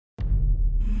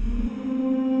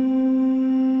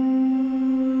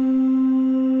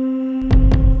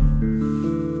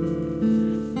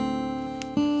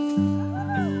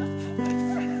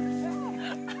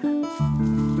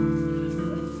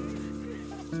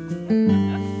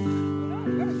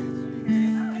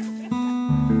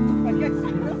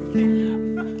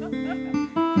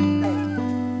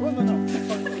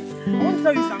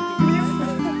Tell you something.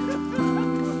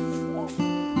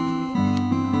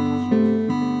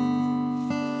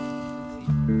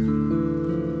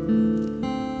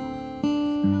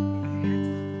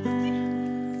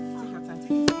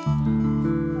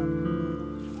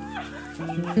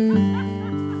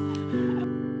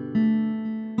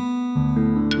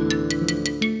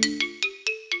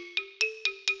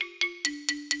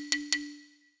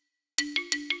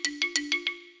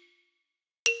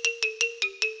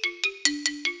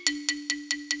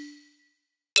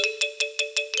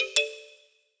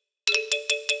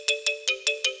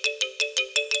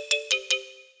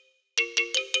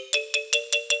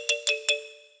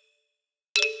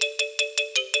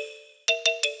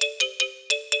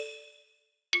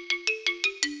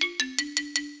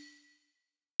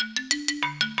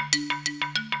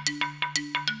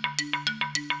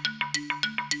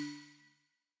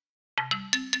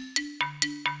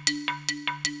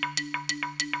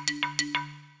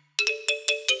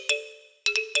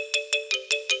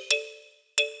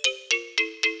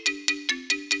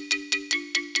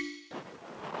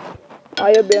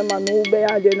 I be man who be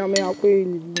a day na me akwe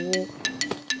ni.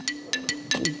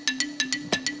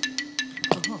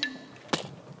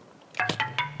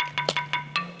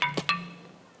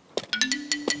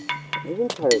 Even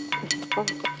tired.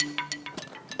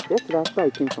 Yesterday after I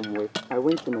came from work, I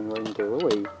went to my wedding day. Where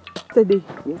were you? Today.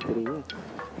 Yesterday, yes.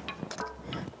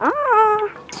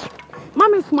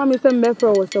 Mommy said me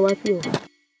for was the wife you.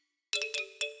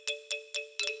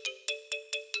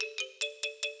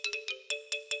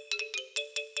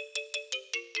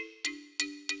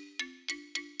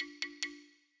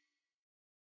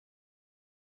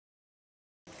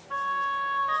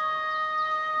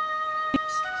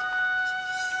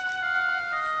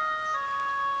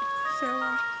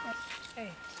 Sarah. Hey,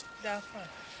 Daphne.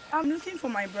 I'm looking for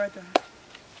my brother.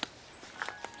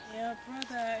 Your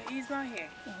brother, he's not here.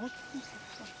 Oh,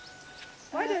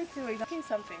 Why don't you wait? Making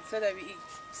something so that we eat.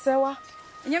 Sarah.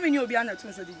 And you mean you'll be on the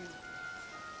twins of the you.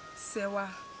 Sarah.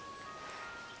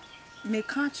 Me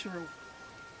can't roll.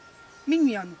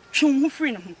 Minion, chum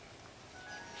free no.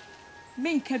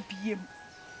 Men can be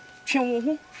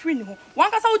chum free no. One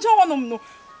cast out John no.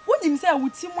 What him say I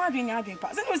would see more than I drink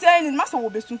pass. And we say in Master will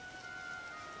be soon.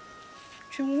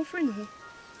 Chum free no.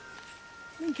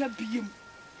 Men can be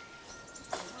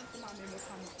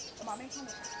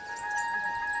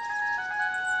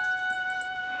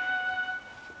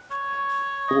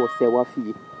Oh, say what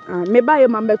fee? me buy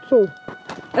my beto.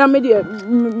 And I made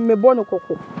me born a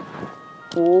cocoa.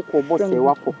 Oh, boss, say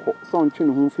what cocoa. So I'm trying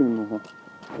to home film.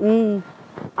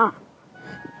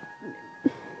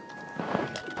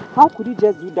 How could you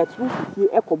just do that? You see,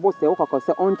 Echo boss, say, okay,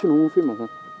 say, on to home film.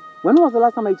 When was the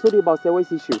last time I told you about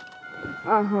Sarah's issue?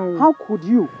 How could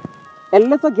you, a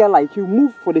little girl like you,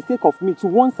 move for the sake of me to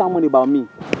warn someone about me?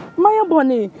 My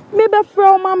Bonnie, maybe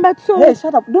from my beto. Hey,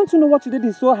 shut up. Don't you know what you did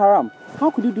is so haram? How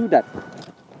could you do that?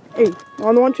 Hey, I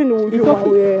don't want you to it's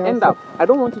okay. End up. I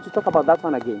don't want you to talk about that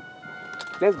one again.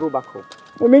 Let's go back home.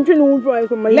 Let's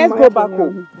go back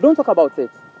home. Don't talk about it.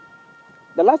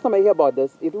 The last time I hear about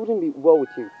this, it wouldn't be well with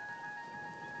you.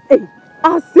 Hey,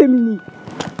 ask me.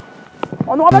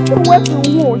 On what about you work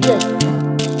you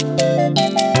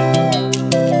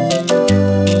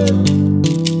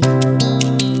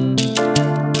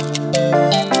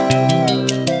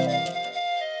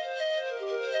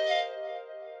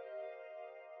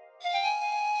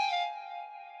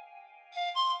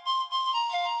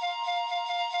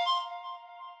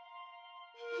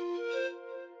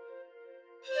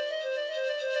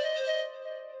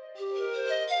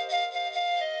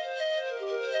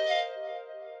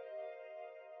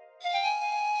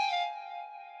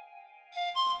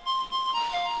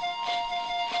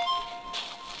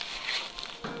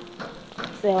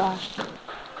Sarah,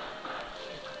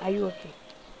 are you okay?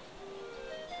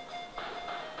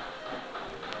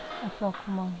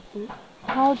 Come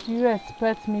how do you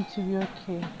expect me to be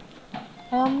okay?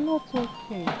 I am not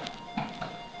okay.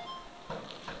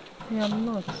 I am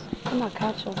not. I'm not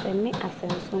catch us and make us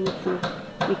something.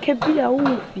 We can be our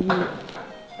own feel.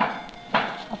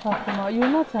 Afakuma, you will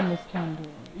not understand.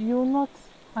 You will not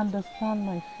understand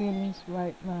my feelings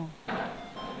right now.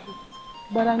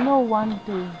 But I know one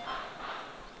day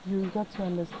you will get to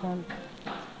understand.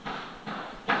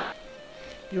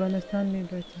 You understand me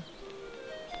better.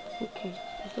 Okay,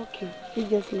 it's okay. You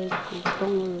just let go.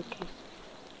 Don't worry, okay?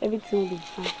 Everything will be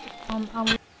fine.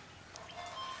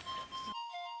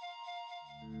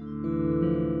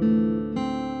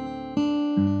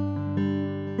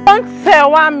 Don't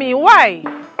say me. Why?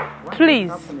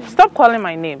 Please, stop calling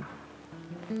my name.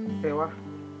 Sewa.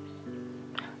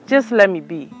 Just let me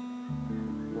be.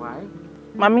 Why?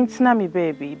 Mami, tina me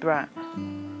baby, bra. Do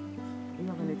you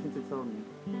have anything to tell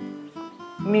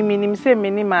me? Me say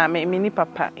mini mama, mini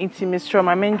papa. Inti Mr.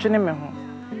 Mama menjune me ho.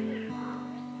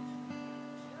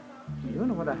 You don't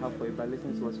know what I have for you, but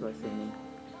listen to what you are saying.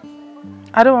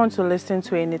 I don't want to listen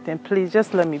to anything. Please,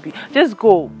 just let me be. Just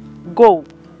go. Go.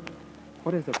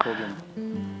 What is the problem?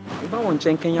 If I want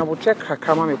to check, I will check her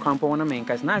camera. Me camp on a man,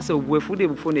 cause now so we food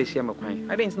before they share my coin.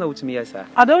 I didn't know to me, sir.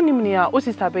 I don't even know what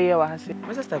sister Beye was saying.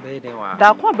 My sister Beye, they were.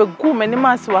 That can't be good. Many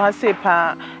months was say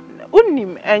pa.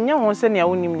 Unim and you won't send your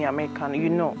unim American. You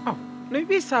know. Oh,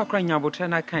 maybe so crying about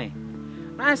China kind.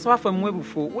 I saw from way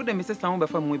before. What the Mrs. Town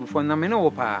before way before. Na me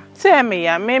no pa. Say me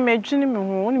ya me dream me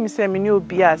who only say me no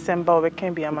be assemble we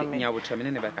can be a mama. Ya will tell me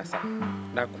never casa.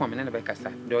 That come in never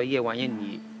casa. Do ye one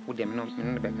ye with them no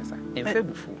never casa. In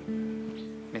February.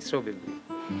 Mr. Baby.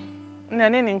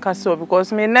 Nane nka so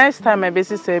because me next time I be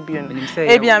say biun.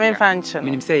 E bia me fanche.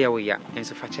 Me say ya we ya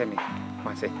enso fache me.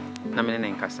 Ma say na me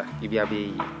nka sa. E bia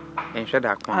be enhwe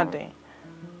da kon. Ade.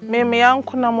 Me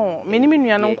yankuna mo. Me ni me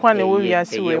nua no kwa na wo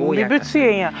wiase we. Me betu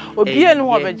yen a obi enu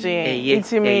ho beje.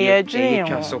 Enti me ye dwen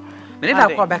ho. Me ne da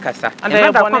kwa bekasa. E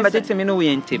ma da kwa beje me no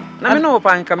we ntem. Na me no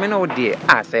pa nka me no de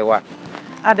say wa.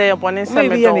 Ade ye bone se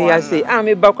me do. Me ya say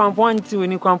me ba kwampo anti we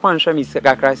ni kwampo anhwa me se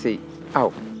kakra say.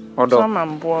 Aw. Odo.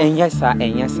 And yes, sir,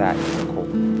 and yes, sir.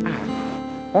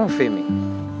 One for me.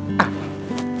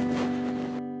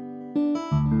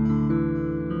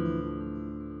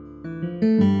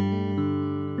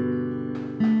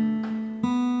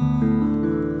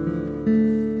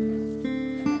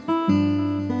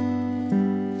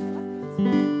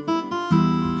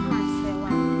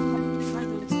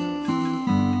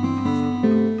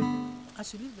 I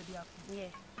should leave the day after. Yeah.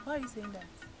 Why are you saying that?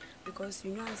 Because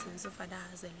you know our father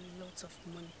has a lot of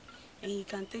money and he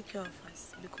can take care of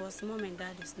us because mom and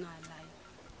dad is not alive.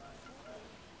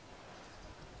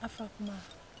 Afakuma,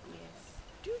 Yes.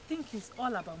 do you think it's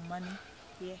all about money?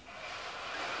 Yeah.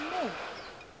 No.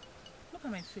 Look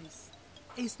at my face.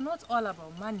 It's not all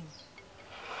about money.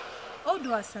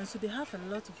 Although Asenso, they have a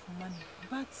lot of money,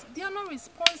 but they are not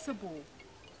responsible.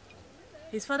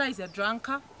 His father is a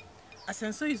drunkard.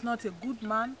 Asenso is not a good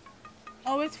man,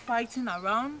 always fighting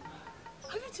around.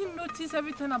 Haven't you noticed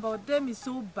everything about them is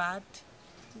so bad?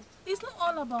 It's not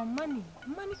all about money.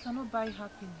 Money cannot buy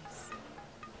happiness.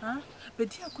 Huh? But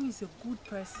Diakon is a good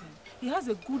person. He has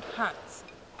a good heart.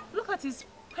 Look at his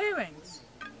parents.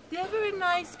 They are very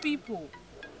nice people.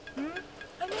 I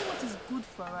know what is good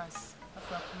for us,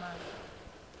 Afrakuma.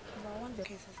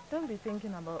 Don't be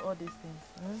thinking about all these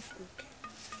things.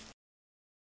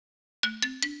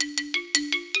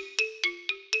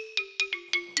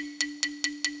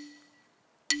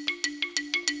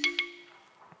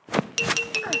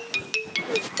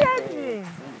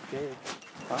 Okay.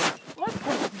 What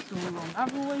caused you so long?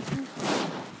 I've been waiting for you.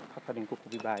 Papa didn't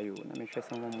cook by you. Let me show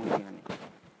someone more money.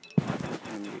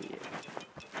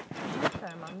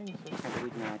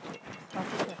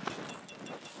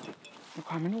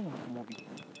 I'm in I'm no movie.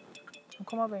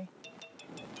 Come away.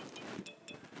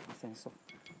 Sense of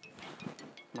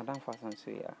Madame Fasson,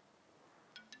 so yeah.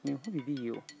 Me who be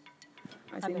you?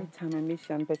 I say, anytime I miss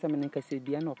young person, and I say,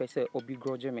 be an officer or be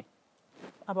grudge me.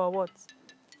 About what?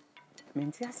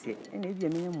 Mentiasi, and maybe a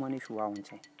million money if you want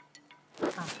to.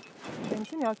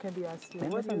 Continue, can be asked.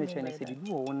 What's on the Chinese? Did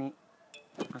you only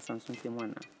as something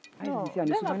one? No,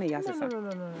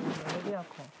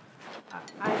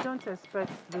 I don't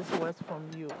expect these words from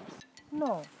you.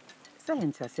 No.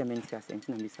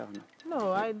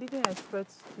 No, I didn't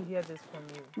expect to hear this from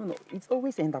you. No, it's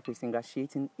always end up with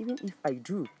negotiating. Even if I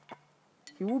do,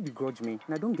 he will begrudge me,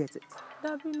 and I don't get it.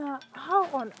 Davina, how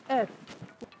on earth?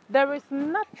 There is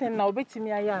nothing now between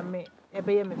me and me.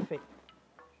 Ebeye me fe.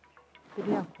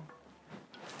 Didiako.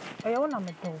 I want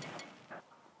to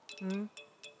do.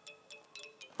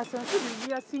 As I said,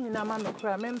 we are seeing in a man of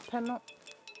crime, and penal.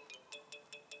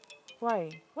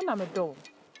 Why? When I'm a dog.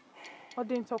 Or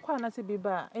didn't talk on as a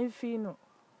biba, and fino.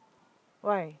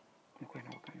 Why?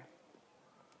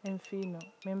 And fino,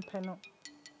 men penal.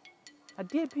 A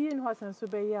dear being horse and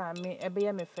subaya may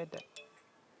ebay me feather.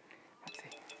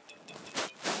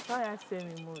 Why I say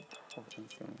me mood?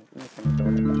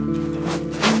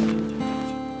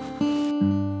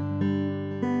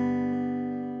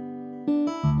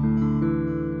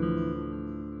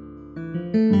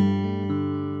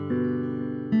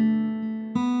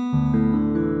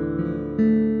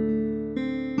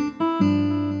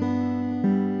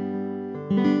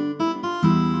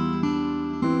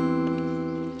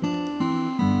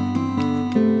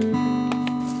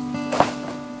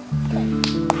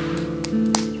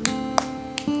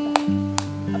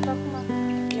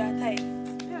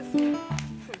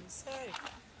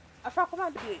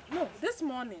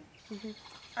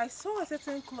 I saw a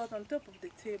certain cloth on top of the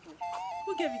table.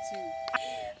 Who gave it to you?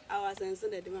 I was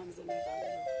inside the mom's and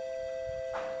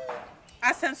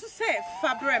I sense to say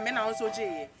Fabre men also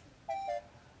J.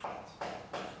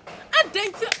 I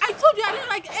told you I didn't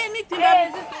like anything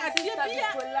that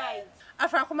polite.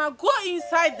 Afrakuma, go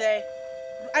inside there.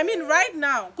 I mean right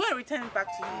now. Go and return it back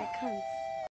to me. I can't.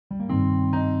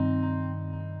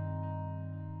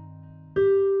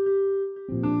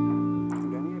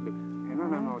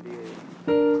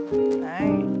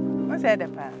 What's that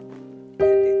about?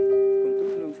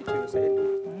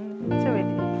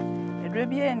 It will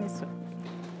be any so.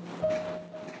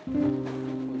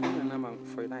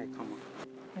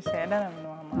 I said, I don't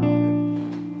know.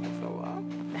 So,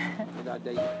 that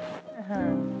day,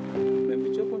 when we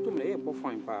jump to me, a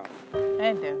fine power.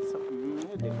 And then so.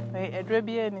 It will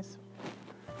be any so.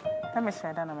 Let me say,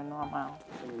 I don't know.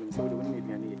 So, we need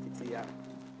me any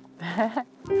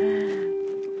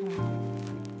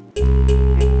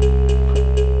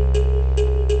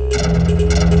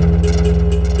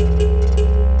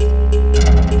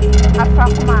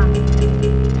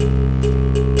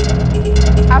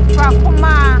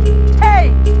Afrakuma, hey!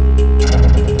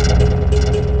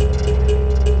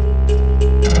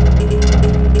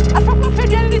 Afrakuma, fais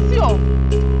bien l'émission.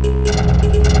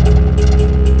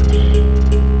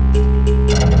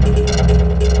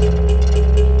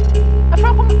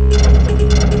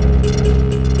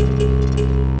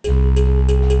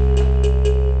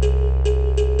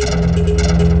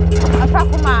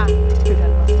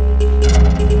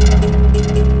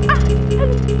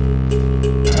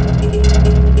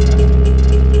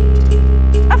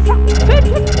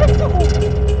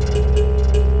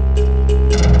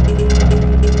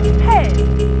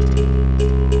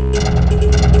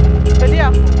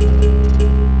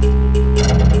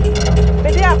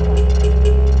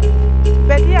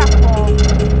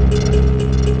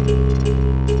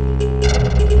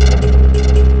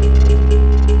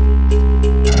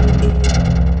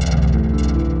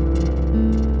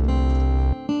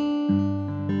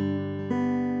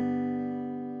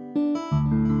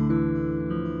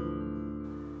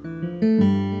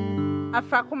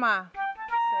 Afrakuma.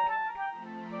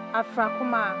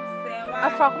 Afrakuma.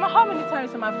 Afrakuma, how many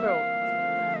times am I through?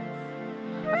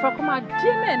 Afrakuma,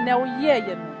 dear man, now ye,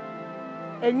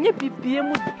 and ye be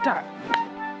BM with that.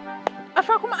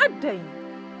 Afrakuma, a day.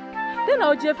 Then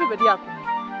I'll jeff everybody up.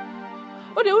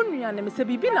 Oh, the only name is a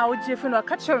baby now, Jeff and I'll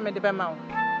catch her in the Bama.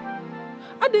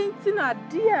 I didn't see a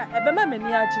dear, a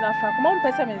Bamania, Afrakuma,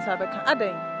 person in Sabaka, a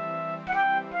day.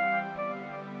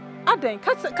 A day,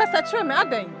 cast a trim, a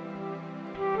day.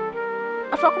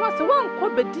 Afrakuma, so one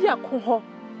called Bedia Coho.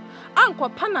 Uncle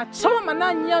Pana,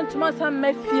 Chomana, young to my son,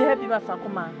 may fear happy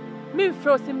Afrakuma. Me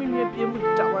frozen me be with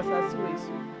that was as ways.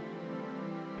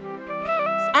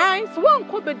 I one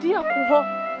called Bedia Coho.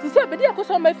 To say Bedia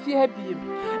Coso may fear happy.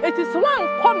 It is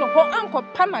one corner for Uncle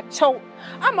Pana Chow.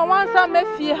 I'm a once I may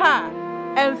fear her.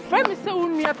 And friend me so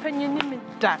near opinion in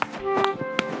that.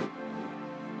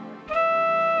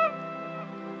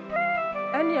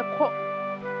 And your court.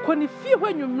 When you feel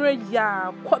when you marry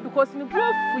ya, because in the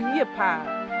growth for year pa.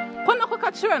 Kono ko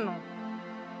ka kire no